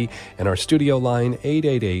Kubicki, and our studio line,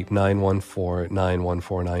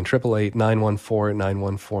 888-914-9149,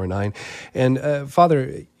 888-914-9149. And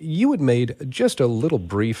Father, you had made just a little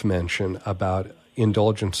brief mention about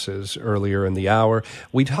indulgences earlier in the hour.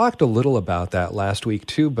 We talked a little about that last week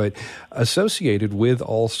too, but associated with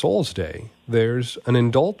All Souls Day, there's an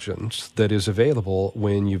indulgence that is available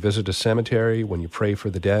when you visit a cemetery, when you pray for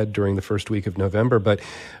the dead during the first week of November. But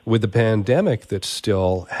with the pandemic that's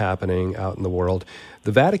still happening out in the world,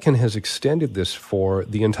 the Vatican has extended this for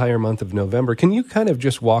the entire month of November. Can you kind of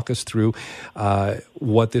just walk us through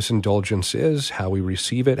what this indulgence is, how we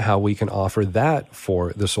receive it, how we can offer that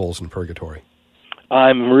for the souls in purgatory?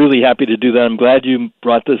 I'm really happy to do that. I'm glad you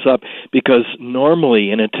brought this up, because normally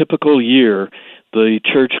in a typical year, the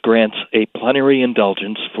Church grants a plenary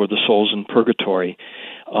indulgence for the souls in purgatory.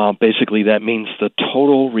 Basically, that means the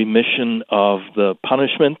total remission of the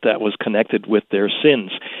punishment that was connected with their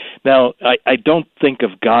sins. Now, I don't think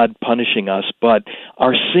of God punishing us, but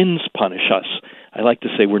our sins punish us. I like to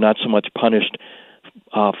say we're not so much punished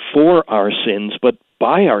for our sins, but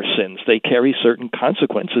by our sins. They carry certain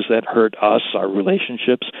consequences that hurt us, our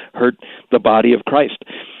relationships, hurt the body of Christ.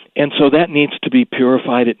 And so that needs to be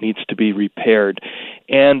purified. It needs to be repaired.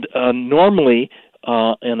 And normally,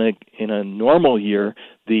 in a normal year,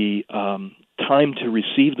 the time to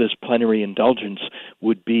receive this plenary indulgence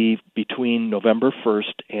would be between November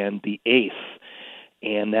 1st and the 8th.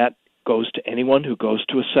 And that goes to anyone who goes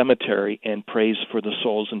to a cemetery and prays for the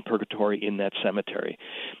souls in purgatory in that cemetery.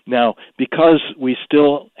 Now, because we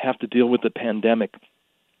still have to deal with the pandemic,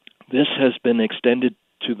 this has been extended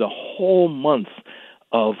to the whole month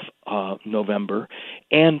of November,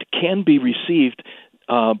 and can be received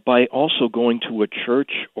by also going to a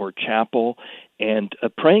church or chapel and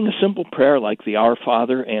praying a simple prayer like the Our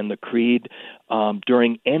Father and the Creed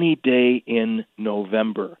during any day in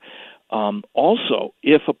November. Also,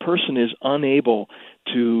 if a person is unable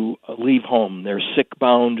to leave home, they're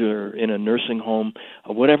sick-bound or in a nursing home,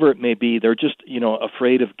 whatever it may be, they're just,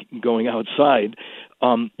 afraid of going outside,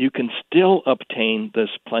 you can still obtain this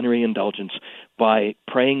plenary indulgence by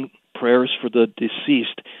praying prayers for the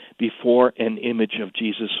deceased before an image of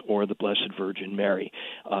Jesus or the Blessed Virgin Mary.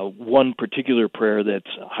 One particular prayer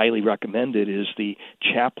that's highly recommended is the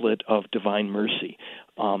Chaplet of Divine Mercy.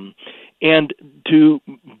 And to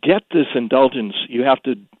get this indulgence, you have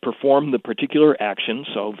to perform the particular action.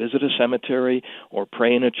 So visit a cemetery or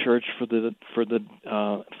pray in a church for the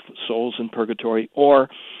souls in purgatory, or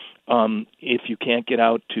if you can't get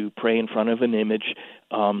out, to pray in front of an image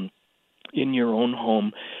in your own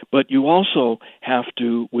home. But you also have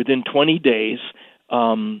to, within 20 days,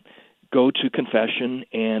 go to confession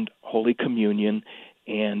and Holy Communion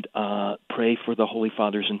and pray for the Holy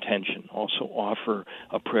Father's intention. Also offer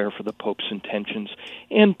a prayer for the Pope's intentions,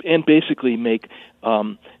 and basically make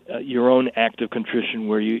your own act of contrition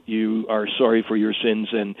where you are sorry for your sins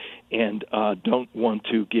and don't want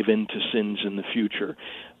to give in to sins in the future.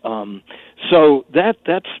 So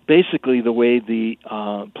that's basically the way the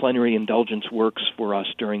plenary indulgence works for us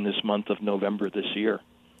during this month of November this year.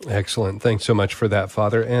 Excellent. Thanks so much for that,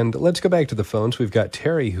 Father. And let's go back to the phones. We've got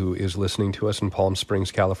Terry, who is listening to us in Palm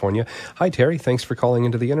Springs, California. Hi, Terry. Thanks for calling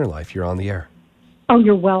into the Inner Life. You're on the air. Oh,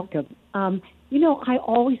 you're welcome. I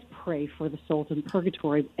always pray for the souls in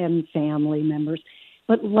purgatory and family members.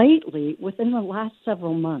 But lately, within the last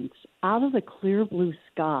several months, out of the clear blue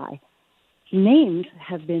sky, names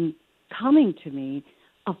have been coming to me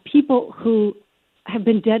of people who have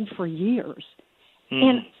been dead for years.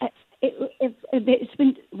 And it's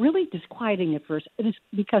been really disquieting at first. It is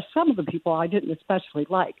because some of the people I didn't especially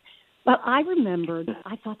like. But I remembered,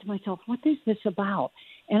 I thought to myself, what is this about?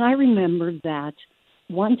 And I remembered that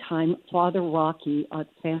one time Father Rocky at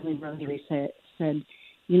Family Rosary said,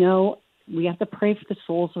 we have to pray for the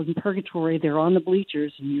souls in purgatory. They're on the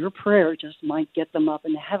bleachers, and your prayer just might get them up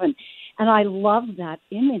into heaven. And I love that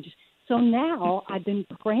image. So now I've been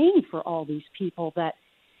praying for all these people that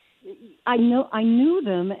I knew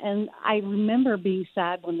them, and I remember being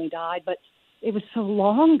sad when they died, but it was so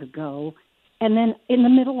long ago. And then in the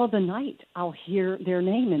middle of the night, I'll hear their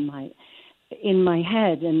name in my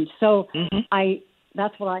head, and so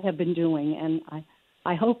that's what I have been doing. And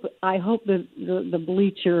I hope the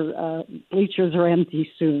bleachers are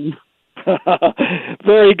empty soon.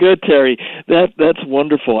 Very good, Terry. That's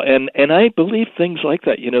wonderful, and I believe things like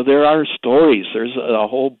that. There are stories. There's a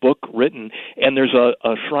whole book written, and there's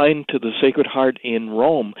a shrine to the Sacred Heart in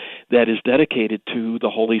Rome that is dedicated to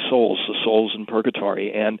the holy souls, the souls in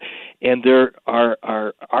purgatory, and there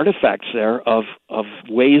are artifacts there of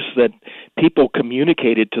ways that people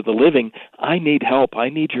communicated to the living, I need help, I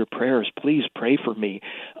need your prayers, please pray for me.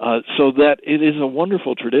 So that it is a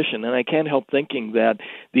wonderful tradition, and I can't help thinking that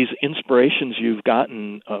these inspirations you've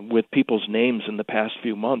gotten with people's names in the past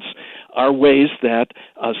few months are ways that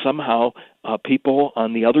somehow people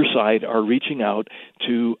on the other side are reaching out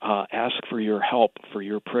to ask for your help, for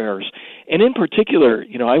your prayers. And in particular,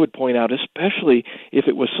 I would point out, especially if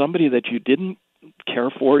it was somebody that you didn't care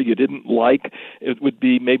for, you didn't like, it would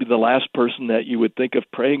be maybe the last person that you would think of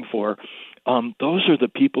praying for. Those are the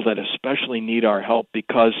people that especially need our help,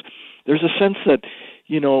 because there's a sense that,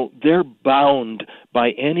 they're bound by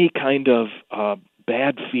any kind of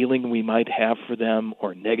bad feeling we might have for them,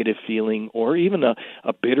 or negative feeling, or even a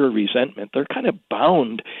bitter resentment. They're kind of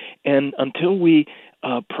bound, and until we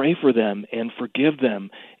pray for them and forgive them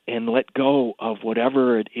and let go of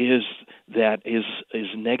whatever it is that is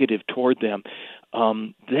negative toward them,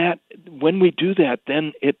 that when we do that,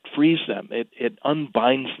 then it frees them, it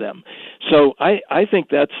unbinds them. So I think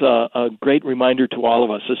that's a great reminder to all of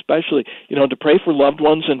us, especially, to pray for loved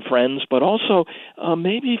ones and friends, but also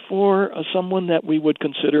maybe for someone that we would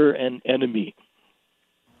consider an enemy.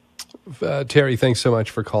 Terry, thanks so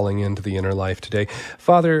much for calling into the Inner Life today.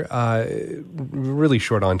 Father, really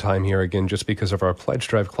short on time here again, just because of our pledge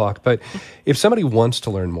drive clock. But if somebody wants to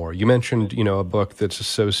learn more, you mentioned, a book that's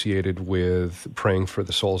associated with praying for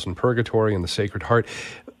the souls in purgatory and the Sacred Heart.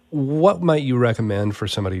 What might you recommend for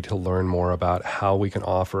somebody to learn more about how we can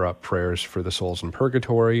offer up prayers for the souls in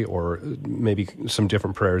purgatory, or maybe some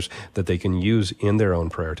different prayers that they can use in their own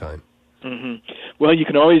prayer time? Mm-hmm. Well, you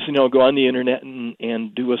can always, go on the internet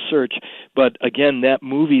and do a search. But again, that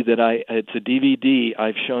movie it's a DVD,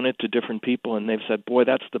 I've shown it to different people, and they've said, boy,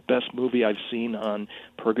 that's the best movie I've seen on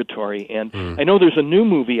purgatory. And I know there's a new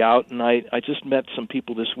movie out, and I just met some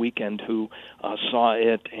people this weekend who saw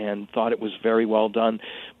it and thought it was very well done.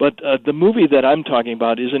 But the movie that I'm talking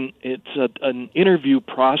about it's an interview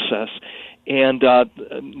process. And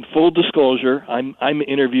full disclosure, I'm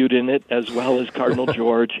interviewed in it, as well as Cardinal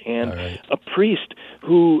George and a priest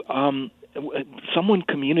who someone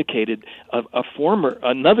communicated,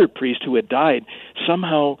 another priest who had died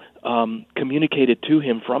somehow communicated to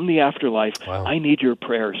him from the afterlife, wow, I need your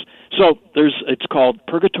prayers. So it's called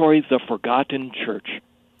Purgatory, the Forgotten Church.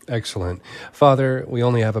 Excellent. Father, we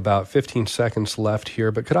only have about 15 seconds left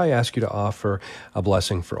here, but could I ask you to offer a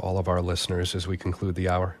blessing for all of our listeners as we conclude the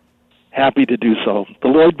hour? Happy to do so. The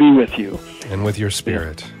Lord be with you. And with your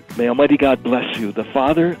spirit. May Almighty God bless you, the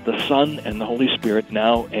Father, the Son, and the Holy Spirit,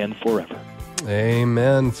 now and forever.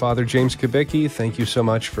 Amen. Father James Kubicki, thank you so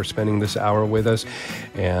much for spending this hour with us.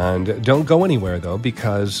 And don't go anywhere, though,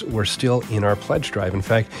 because we're still in our pledge drive. In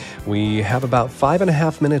fact, we have about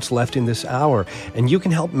 5.5 minutes left in this hour, and you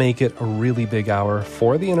can help make it a really big hour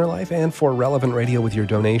for the Inner Life and for Relevant Radio with your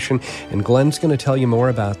donation. And Glenn's going to tell you more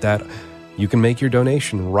about that. You can make your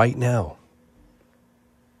donation right now.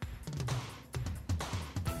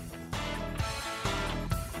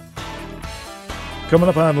 Coming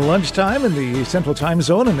up on lunchtime in the Central Time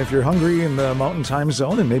Zone, and if you're hungry in the Mountain Time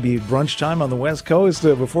Zone, and maybe brunch time on the West Coast,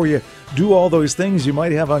 before you do all those things you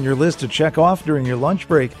might have on your list to check off during your lunch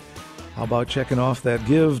break, how about checking off that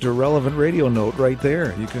Give to Relevant Radio note right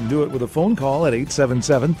there? You can do it with a phone call at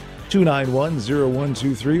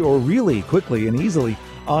 877-291-0123, or really quickly and easily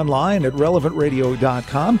online at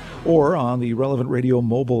relevantradio.com or on the Relevant Radio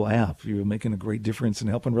mobile app. You're making a great difference in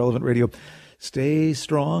helping Relevant Radio stay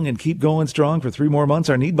strong and keep going strong for 3 more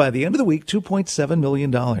months. Our need by the end of the week, $2.7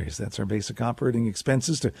 million. That's our basic operating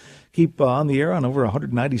expenses to keep on the air on over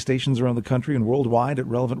 190 stations around the country and worldwide at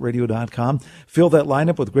relevantradio.com. Fill that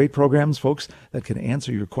lineup with great programs, folks, that can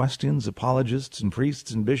answer your questions, apologists and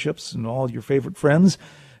priests and bishops and all your favorite friends.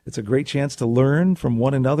 It's a great chance to learn from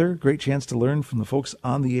one another, great chance to learn from the folks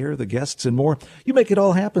on the air, the guests, and more. You make it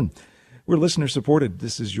all happen. We're listener-supported.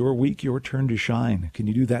 This is your week, your turn to shine. Can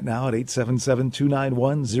you do that now at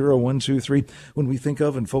 877-291-0123? When we think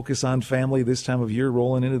of and focus on family this time of year,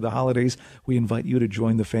 rolling into the holidays, we invite you to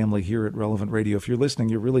join the family here at Relevant Radio. If you're listening,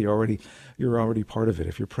 you're already part of it.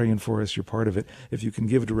 If you're praying for us, you're part of it. If you can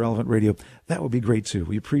give to Relevant Radio, that would be great too.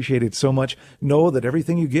 We appreciate it so much. Know that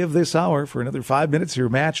everything you give this hour for another 5 minutes, you're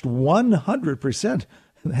matched 100%.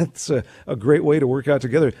 That's a great way to work out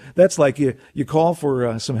together. That's like you call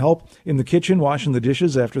for some help in the kitchen, washing the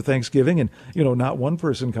dishes after Thanksgiving, and not one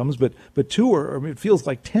person comes, but 2, or it feels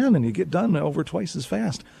like 10, and you get done over twice as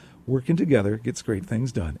fast. working together gets great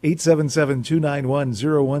things done.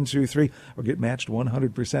 877-291-0123 or get matched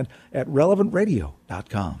 100% at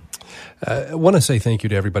relevantradio.com. I want to say thank you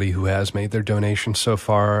to everybody who has made their donations so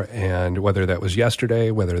far, and whether that was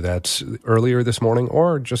yesterday, whether that's earlier this morning,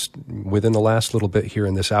 or just within the last little bit here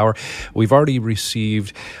in this hour. We've already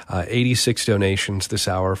received 86 donations this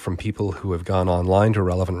hour from people who have gone online to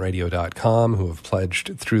relevantradio.com, who have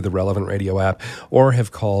pledged through the Relevant Radio app, or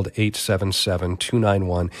have called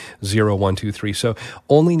 877-291-0123. So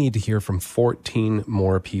only need to hear from 14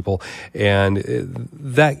 more people, and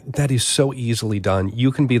that is so easily done.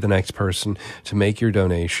 You can be the next person to make your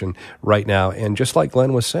donation right now. And just like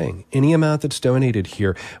Glenn was saying, any amount that's donated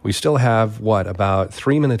here, we still have, about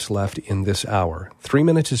 3 minutes left in this hour. 3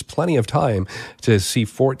 minutes is plenty of time to see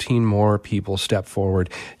 14 more people step forward.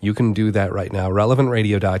 You can do that right now.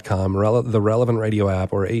 RelevantRadio.com, the Relevant Radio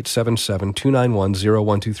app, or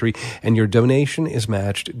 877-291-0123. And your donation is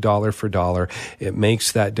matched dollar for dollar. It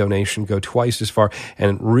makes that donation go twice as far.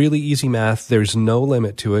 And really easy math, there's no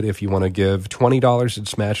limit to it. If you want to give $20,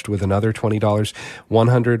 it's matched with another $20,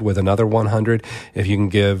 $100 with another $100. If you can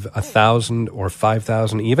give $1,000 or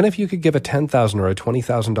 $5,000, even if you could give a $10,000 or a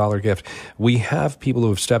 $20,000 gift, we have people who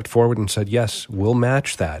have stepped forward and said, yes, we'll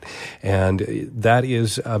match that. And that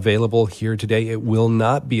is available here today. It will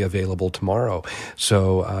not be available tomorrow.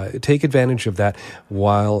 So take advantage of that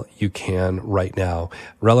while you can right now.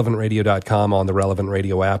 RelevantRadio.com on the Relevant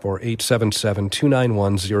Radio app, or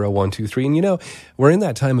 877-291-0123. And we're in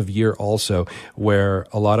that time of year also where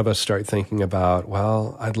a lot of us start thinking about,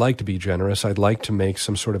 I'd like to be generous. I'd like to make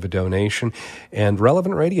some sort of a donation. And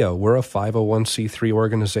Relevant Radio, we're a 501c3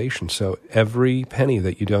 organization. So every penny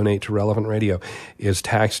that you donate to Relevant Radio is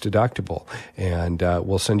tax deductible. And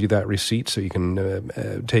we'll send you that receipt so you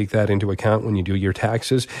can take that into account when you do your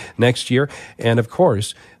taxes next year. And of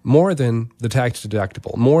course, more than the tax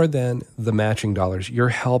deductible, more than the matching dollars, you're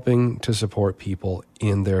helping to support people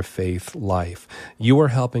in their faith life. You are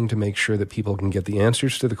helping to make sure that people can get the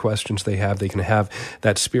answers to the questions they have. They can have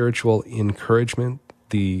that spiritual encouragement.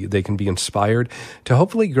 They can be inspired to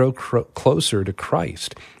hopefully grow closer to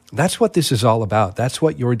Christ. That's what this is all about. That's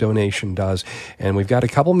what your donation does. And we've got a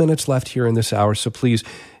couple minutes left here in this hour, so please,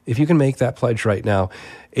 if you can make that pledge right now,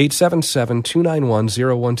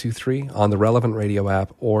 877-291-0123 on the Relevant Radio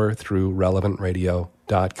app or through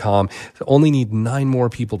relevantradio.com. Only need 9 more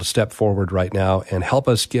people to step forward right now and help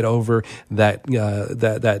us get over that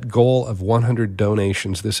goal of 100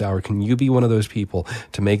 donations this hour. Can you be one of those people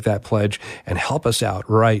to make that pledge and help us out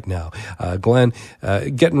right now? Glenn,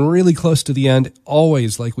 getting really close to the end.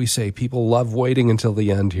 Always, like we say, people love waiting until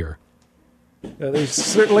the end here. They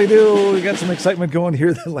certainly do. We got some excitement going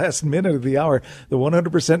here the last minute of the hour. The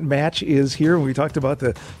 100% match is here. We talked about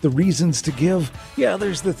the reasons to give. Yeah,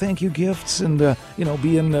 there's the thank you gifts and,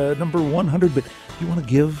 being number 100. But you want to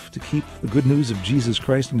give to keep the good news of Jesus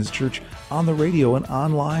Christ and His church on the radio and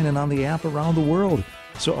online and on the app around the world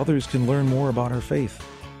so others can learn more about our faith.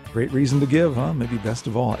 Great reason to give, huh? Maybe best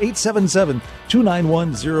of all.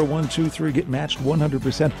 877-291-0123. Get matched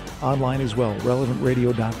 100% online as well.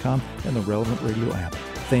 relevantradio.com and the Relevant Radio app.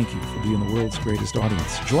 Thank you for being the world's greatest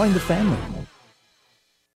audience. Join the family.